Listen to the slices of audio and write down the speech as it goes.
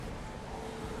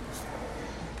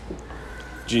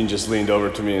Gene just leaned over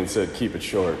to me and said, "Keep it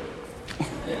short."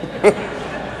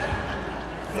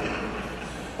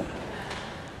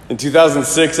 In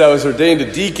 2006, I was ordained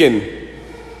a deacon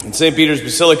in St. Peter's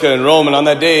Basilica in Rome, and on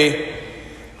that day,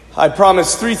 I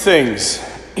promised three things.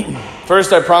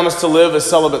 First, I promised to live a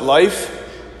celibate life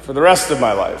for the rest of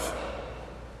my life.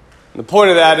 And the point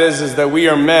of that is that we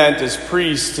are meant as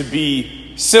priests to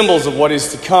be symbols of what is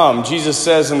to come. Jesus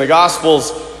says in the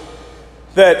Gospels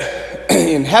that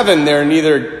in heaven they're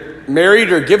neither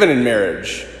married or given in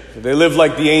marriage. They live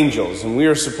like the angels, and we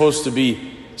are supposed to be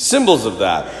symbols of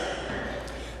that.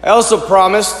 I also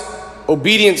promised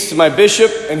obedience to my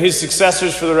bishop and his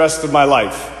successors for the rest of my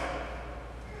life.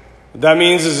 What that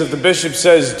means is if the bishop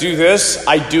says, "Do this,"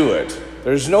 I do it.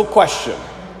 There's no question.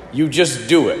 You just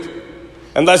do it.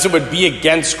 Unless it would be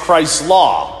against Christ's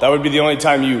law. That would be the only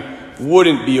time you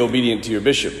wouldn't be obedient to your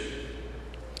bishop.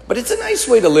 But it's a nice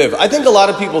way to live. I think a lot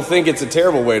of people think it's a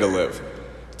terrible way to live.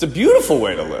 It's a beautiful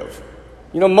way to live.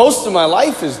 Most of my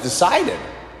life is decided.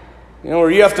 Where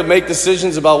you have to make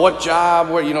decisions about what job,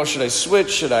 should I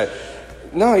switch,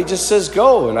 No, he just says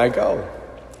go, and I go.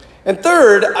 And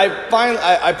third,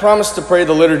 I promise to pray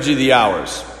the Liturgy of the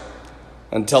Hours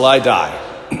until I die.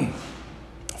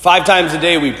 5 times a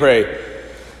day we pray.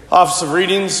 Office of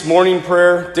Readings, morning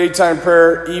prayer, daytime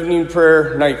prayer, evening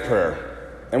prayer, night prayer.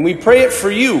 And we pray it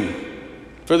for you,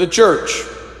 for the church.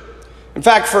 In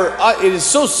fact, it is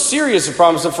so serious a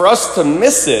promise that for us to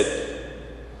miss it,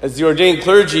 as the ordained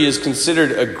clergy, is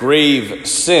considered a grave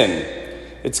sin.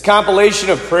 It's a compilation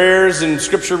of prayers and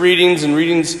scripture readings and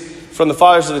readings from the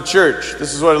fathers of the church.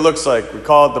 This is what it looks like. We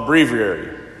call it the breviary.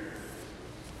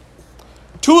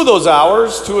 2 of those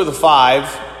hours, 2 of the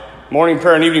 5, morning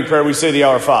prayer and evening prayer, we say the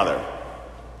Our Father.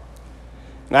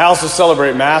 And I also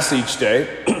celebrate Mass each day,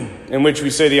 in which we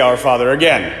say the Our Father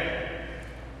again.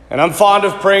 And I'm fond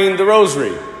of praying the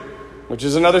Rosary, which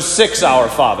is another 6 Our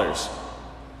Fathers.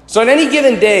 So on any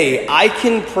given day, I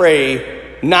can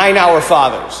pray 9 Our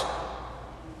Fathers.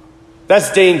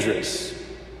 That's dangerous.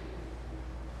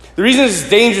 The reason it's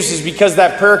dangerous is because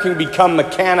that prayer can become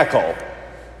mechanical.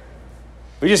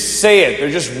 We just say it. They're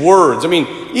just words.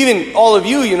 Even all of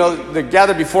you, that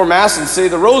gather before Mass and say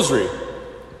the Rosary.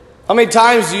 How many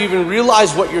times do you even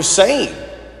realize what you're saying?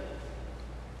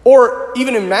 Or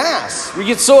even in Mass, we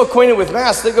get so acquainted with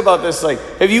Mass. Think about this.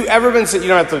 Have you ever been sitting,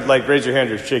 you don't have to raise your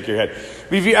hand or shake your head.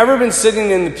 But have you ever been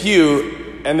sitting in the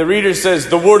pew and the reader says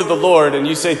the word of the Lord and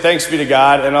you say thanks be to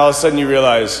God, and all of a sudden you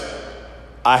realize,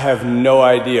 I have no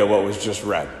idea what was just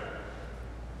read.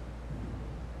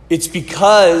 It's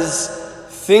because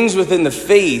things within the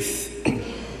faith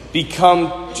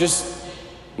become just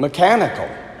mechanical.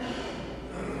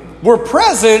 We're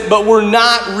present, but we're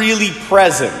not really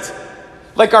present.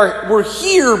 We're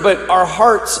here, but our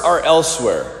hearts are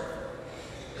elsewhere.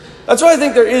 That's why I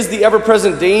think there is the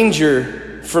ever-present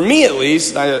danger, for me at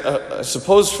least, I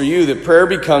suppose for you, that prayer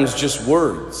becomes just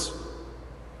words.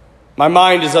 My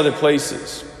mind is other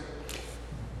places.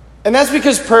 And that's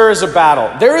because prayer is a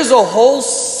battle. There is a whole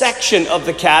section of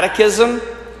the Catechism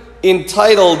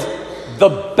entitled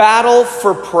The Battle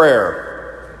for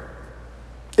Prayer.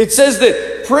 It says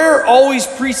that prayer always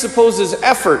presupposes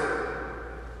effort.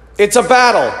 It's a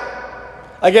battle.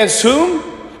 Against whom?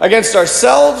 Against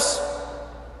ourselves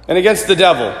and against the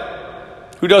devil,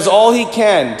 who does all he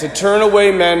can to turn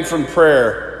away men from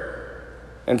prayer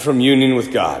and from union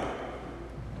with God.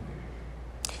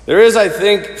 There is, I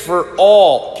think, for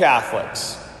all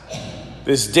Catholics,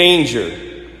 this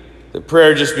danger that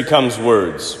prayer just becomes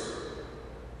words.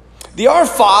 The Our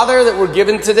Father that we're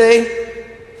given today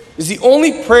is the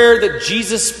only prayer that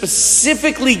Jesus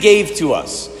specifically gave to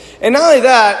us. And not only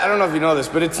that, I don't know if you know this,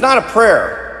 but it's not a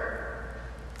prayer.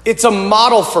 It's a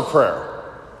model for prayer,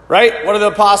 right? What do the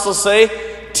apostles say?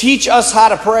 Teach us how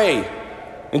to pray.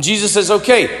 And Jesus says,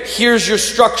 okay, here's your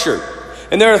structure.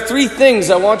 And there are 3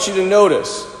 things I want you to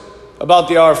notice about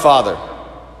the Our Father.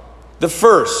 The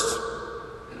first,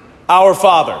 Our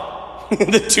Father.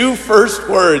 The 2 first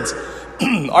words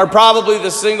are probably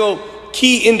the single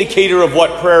key indicator of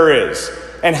what prayer is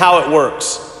and how it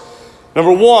works.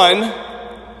 Number 1,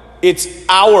 it's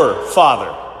our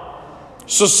Father.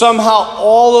 So somehow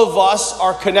all of us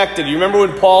are connected. You remember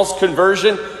when Paul's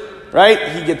conversion,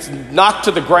 right? He gets knocked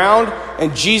to the ground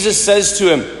and Jesus says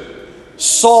to him,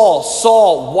 Saul,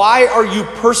 Saul, why are you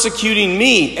persecuting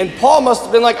me? And Paul must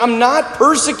have been like, I'm not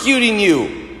persecuting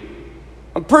you.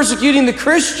 I'm persecuting the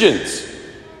Christians.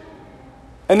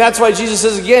 And that's why Jesus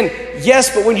says again,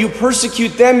 yes, but when you persecute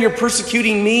them, you're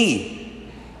persecuting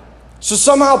me. So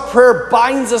somehow prayer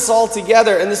binds us all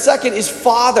together. And the second is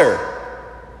Father.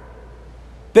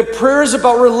 That prayer is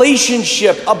about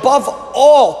relationship above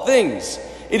all things.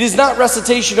 It is not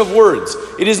recitation of words.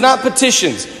 It is not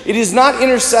petitions. It is not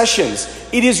intercessions.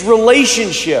 It is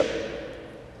relationship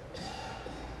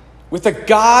with a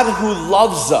God who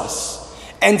loves us.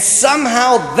 And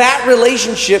somehow that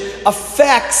relationship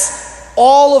affects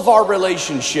all of our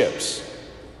relationships.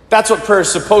 That's what prayer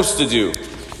is supposed to do,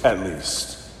 at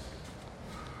least.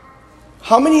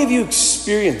 How many of you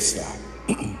experience that?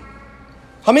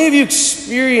 How many of you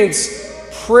experience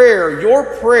prayer,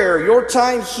 your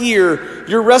time here,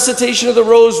 your recitation of the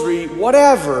rosary,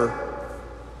 whatever,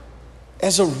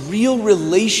 as a real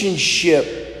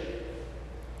relationship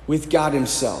with God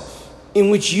himself, in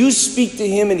which you speak to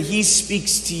him and he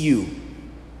speaks to you?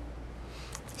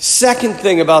 Second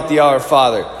thing about the Our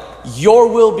Father, your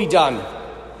will be done.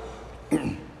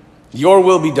 Your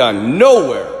will be done.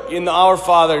 Nowhere in the Our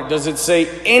Father does it say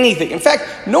anything. In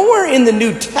fact, nowhere in the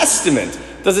New Testament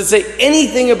does it say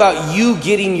anything about you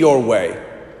getting your way.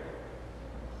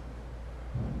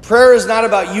 Prayer is not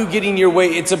about you getting your way.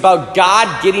 It's about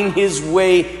God getting his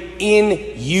way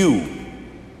in you.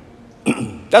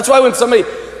 That's why when somebody,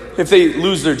 if they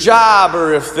lose their job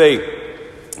or if they,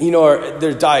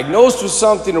 they're diagnosed with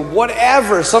something or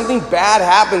whatever, something bad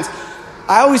happens,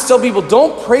 I always tell people,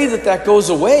 don't pray that goes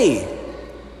away.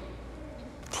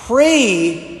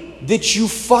 Pray that you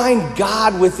find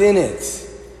God within it.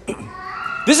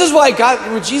 This is why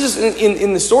with Jesus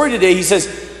in the story today, he says,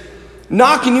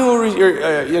 knock and you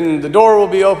will and the door will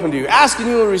be open to you. Ask and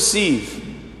you will receive.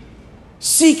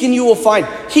 Seek and you will find.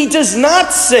 He does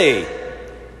not say,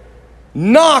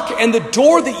 knock and the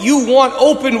door that you want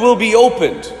open will be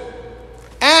opened.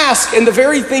 Ask and the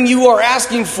very thing you are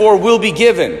asking for will be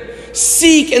given.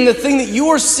 Seek and the thing that you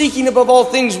are seeking above all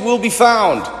things will be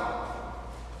found.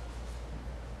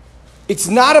 It's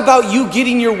not about you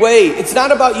getting your way. It's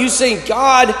not about you saying,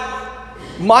 God,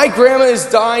 my grandma is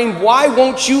dying. Why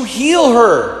won't you heal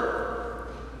her?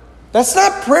 That's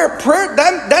not prayer.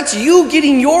 That's you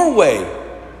getting your way.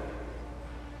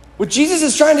 What Jesus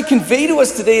is trying to convey to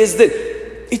us today is that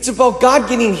it's about God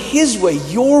getting his way.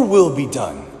 Your will be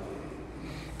done.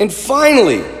 And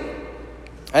finally,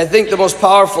 I think the most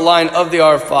powerful line of the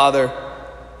Our Father,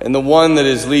 and the one that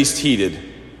is least heeded,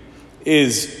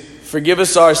 is, forgive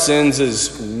us our sins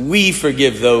as we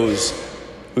forgive those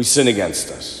who sin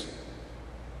against us.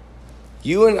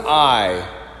 You and I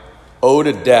owed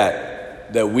a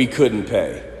debt that we couldn't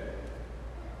pay.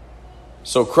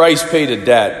 So Christ paid a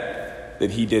debt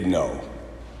that he didn't owe.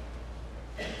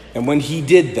 And when he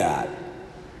did that,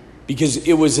 because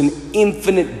it was an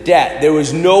infinite debt, there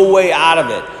was no way out of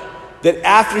it, that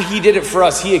after he did it for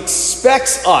us, he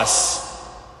expects us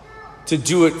to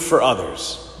do it for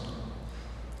others.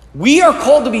 We are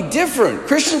called to be different.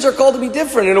 Christians are called to be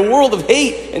different in a world of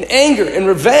hate and anger and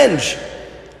revenge.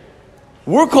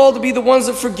 We're called to be the ones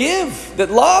that forgive, that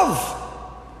love.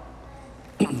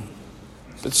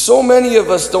 But so many of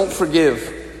us don't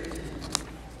forgive.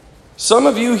 Some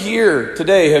of you here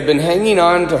today have been hanging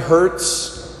on to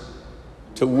hurts,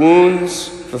 to wounds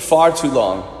for far too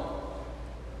long.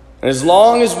 And as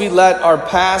long as we let our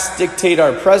past dictate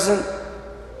our present,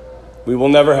 we will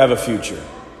never have a future.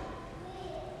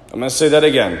 I'm going to say that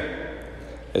again.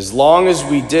 As long as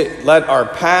we let our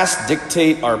past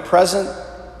dictate our present,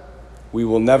 we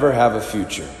will never have a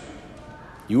future.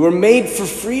 You were made for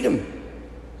freedom,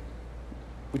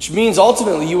 which means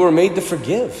ultimately you were made to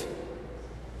forgive.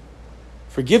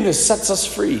 Forgiveness sets us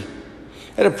free.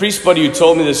 I had a priest buddy who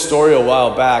told me this story a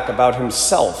while back about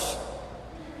himself.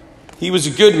 He was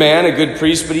a good man, a good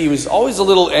priest, but he was always a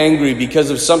little angry because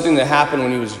of something that happened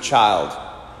when he was a child.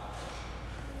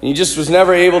 And he just was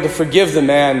never able to forgive the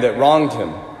man that wronged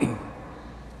him.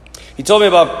 He told me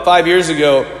about 5 years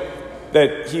ago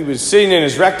that he was sitting in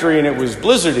his rectory and it was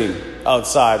blizzarding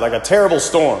outside, like a terrible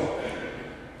storm.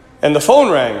 And the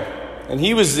phone rang. And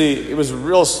it was a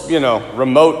real,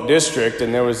 remote district,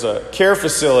 and there was a care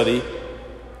facility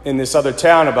in this other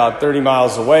town about 30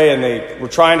 miles away, and they were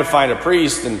trying to find a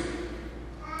priest, and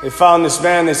they found this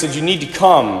man. They said, you need to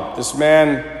come. This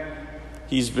man,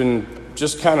 he's been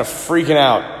just kind of freaking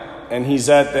out, and he's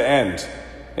at the end.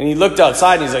 And he looked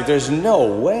outside, and he's like, there's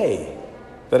no way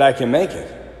that I can make it.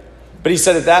 But he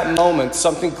said at that moment,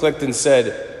 something clicked and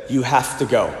said, you have to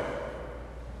go.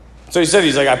 So he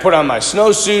said, I put on my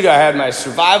snowsuit, I had my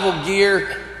survival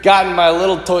gear, got in my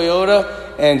little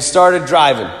Toyota, and started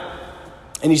driving.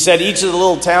 And he said each of the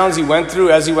little towns he went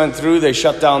through, as he went through, they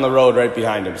shut down the road right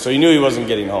behind him. So he knew he wasn't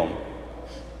getting home.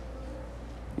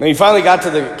 When he finally got to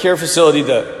the care facility,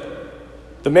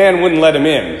 the man wouldn't let him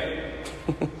in.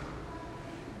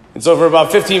 And so for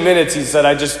about 15 minutes, he said,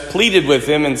 I just pleaded with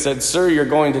him and said, sir, you're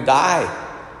going to die.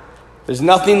 There's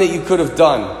nothing that you could have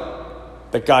done.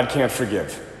 that God can't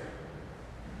forgive.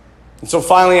 And so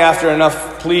finally, after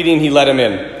enough pleading, he let him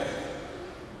in.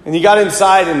 And he got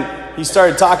inside and he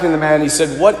started talking to the man. And he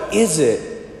said, "What is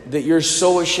it that you're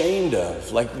so ashamed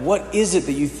of? Like, what is it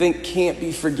that you think can't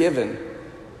be forgiven?"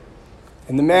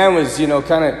 And the man was,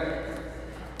 kind of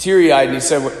teary-eyed. And he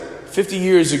said, 50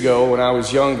 years ago when I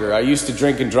was younger, I used to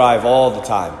drink and drive all the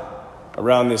time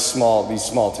around these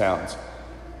small towns.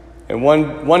 And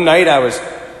one night I was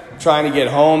trying to get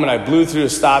home and I blew through a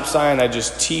stop sign and I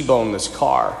just T-boned this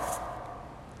car.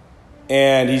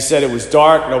 And he said it was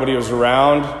dark, nobody was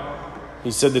around.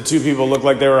 He said the two people looked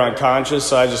like they were unconscious,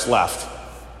 so I just left.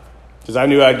 Because I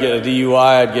knew I'd get a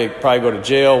DUI, probably go to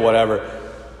jail, whatever.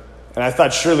 And I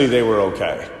thought surely they were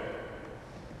okay.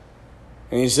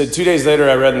 And he said 2 days later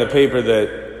I read in the paper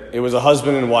that it was a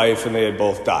husband and wife and they had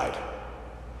both died.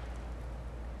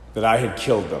 That I had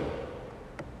killed them.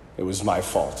 It was my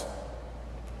fault.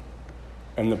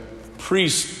 And the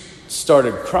priest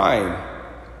started crying.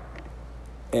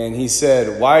 And he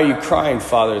said, "Why are you crying,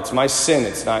 Father? It's my sin,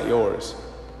 it's not yours."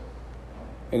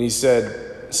 And he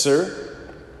said, "Sir,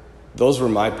 those were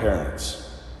my parents."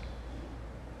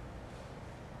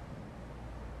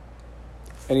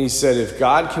 And he said, "If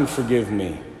God can forgive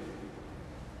me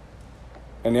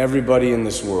and everybody in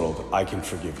this world, I can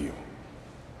forgive you."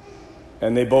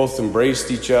 And they both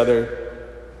embraced each other.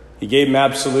 He gave him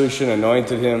absolution,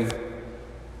 anointed him,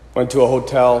 went to a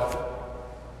hotel,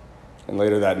 and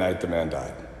later that night the man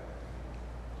died.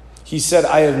 He said,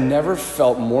 "I have never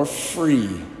felt more free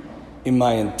in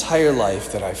my entire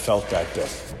life than I felt that day."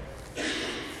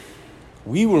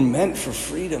 We were meant for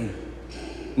freedom.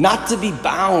 Not to be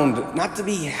bound, not to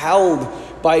be held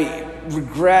by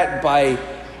regret, by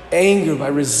anger, by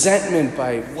resentment,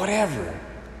 by whatever.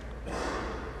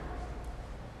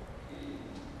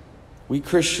 We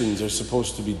Christians are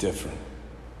supposed to be different.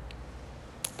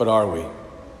 But are we?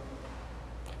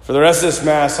 For the rest of this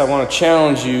Mass, I want to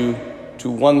challenge you to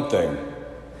one thing.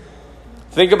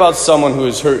 Think about someone who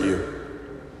has hurt you.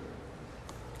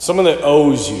 Someone that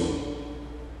owes you.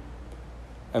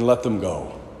 And let them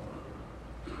go.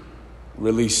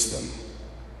 Release them.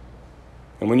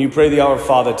 And when you pray the Our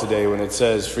Father today, when it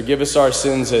says, "Forgive us our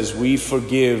sins as we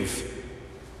forgive,"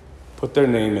 put their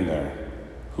name in there,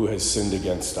 who has sinned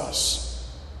against us.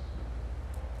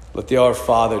 Let the Our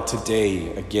Father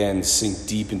today again sink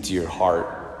deep into your heart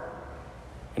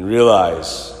and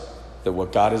realize that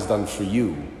what God has done for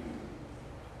you,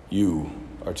 you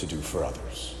are to do for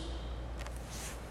others.